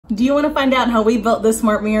Do you want to find out how we built this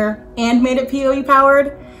smart mirror and made it POE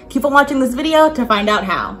powered? Keep on watching this video to find out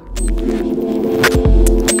how.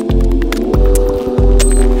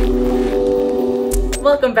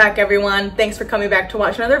 Welcome back everyone. Thanks for coming back to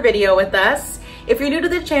watch another video with us. If you're new to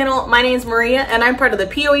the channel, my name is Maria and I'm part of the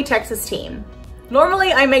POE Texas team.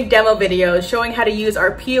 Normally I make demo videos showing how to use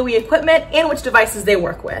our POE equipment and which devices they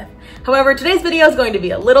work with. However, today's video is going to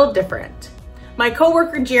be a little different. My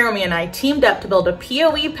coworker Jeremy and I teamed up to build a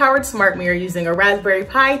POE powered smart mirror using a Raspberry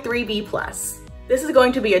Pi 3B+. This is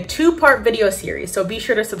going to be a two-part video series, so be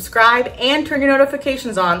sure to subscribe and turn your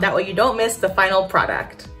notifications on, that way you don't miss the final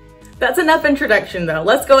product. That's enough introduction though,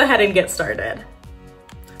 let's go ahead and get started.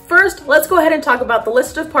 First, let's go ahead and talk about the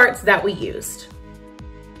list of parts that we used.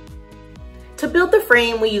 To build the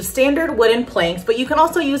frame, we used standard wooden planks, but you can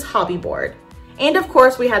also use hobby board. And of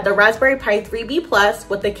course, we had the Raspberry Pi 3B+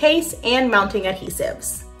 with the case and mounting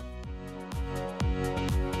adhesives.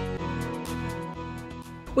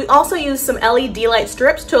 We also used some LED light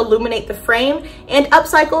strips to illuminate the frame and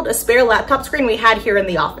upcycled a spare laptop screen we had here in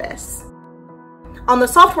the office. On the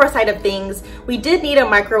software side of things, we did need a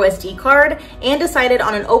micro SD card and decided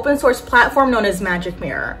on an open source platform known as Magic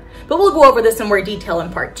Mirror, but we'll go over this in more detail in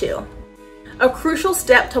part 2. A crucial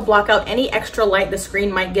step to block out any extra light the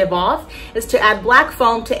screen might give off is to add black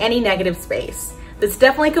foam to any negative space. This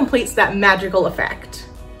definitely completes that magical effect.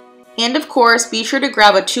 And of course, be sure to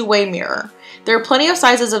grab a two-way mirror. There are plenty of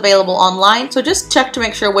sizes available online, so just check to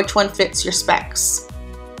make sure which one fits your specs.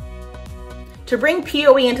 To bring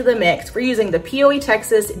POE into the mix, we're using the POE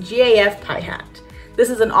Texas GAF-PiHAT.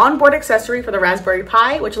 This is an onboard accessory for the Raspberry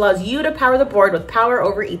Pi, which allows you to power the board with power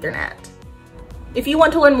over Ethernet. If you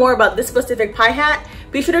want to learn more about this specific Pi hat,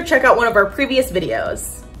 be sure to check out one of our previous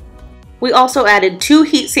videos. We also added 2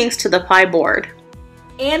 heat sinks to the Pi board.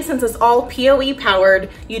 And since it's all POE powered,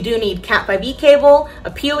 you do need Cat5e cable,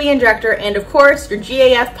 a POE injector, and of course, your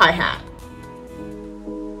GAF Pi hat.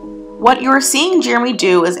 What you're seeing Jeremy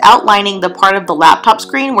do is outlining the part of the laptop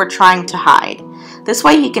screen we're trying to hide. This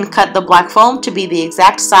way he can cut the black foam to be the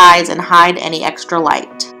exact size and hide any extra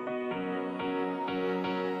light.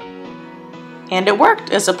 And it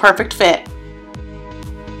worked, it's a perfect fit.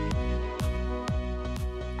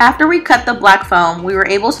 After we cut the black foam, we were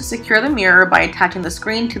able to secure the mirror by attaching the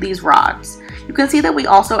screen to these rods. You can see that we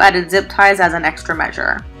also added zip ties as an extra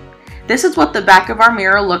measure. This is what the back of our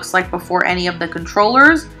mirror looks like before any of the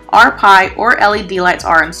controllers, our Pi, or LED lights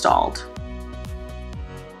are installed.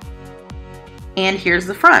 And here's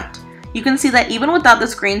the front. You can see that even without the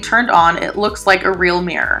screen turned on, it looks like a real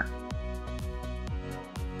mirror.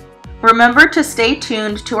 Remember to stay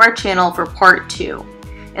tuned to our channel for part 2.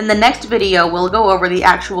 In the next video, we'll go over the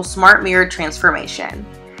actual smart mirror transformation.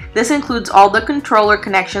 This includes all the controller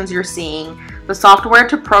connections you're seeing, the software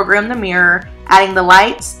to program the mirror, adding the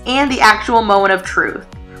lights, and the actual moment of truth.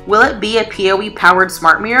 Will it be a POE powered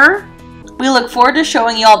smart mirror? We look forward to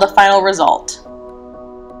showing you all the final result.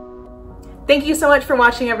 Thank you so much for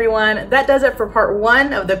watching everyone. That does it for part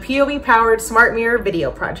 1 of the POE powered smart mirror video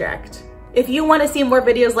project. If you want to see more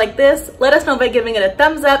videos like this, let us know by giving it a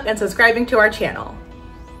thumbs up and subscribing to our channel.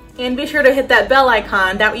 And be sure to hit that bell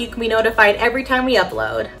icon, that way you can be notified every time we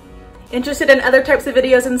upload. Interested in other types of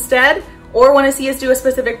videos instead, or want to see us do a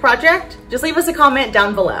specific project? Just leave us a comment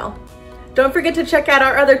down below. Don't forget to check out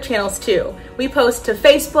our other channels too. We post to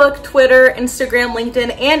Facebook, Twitter, Instagram,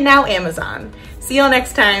 LinkedIn, and now Amazon. See you all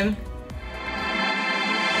next time.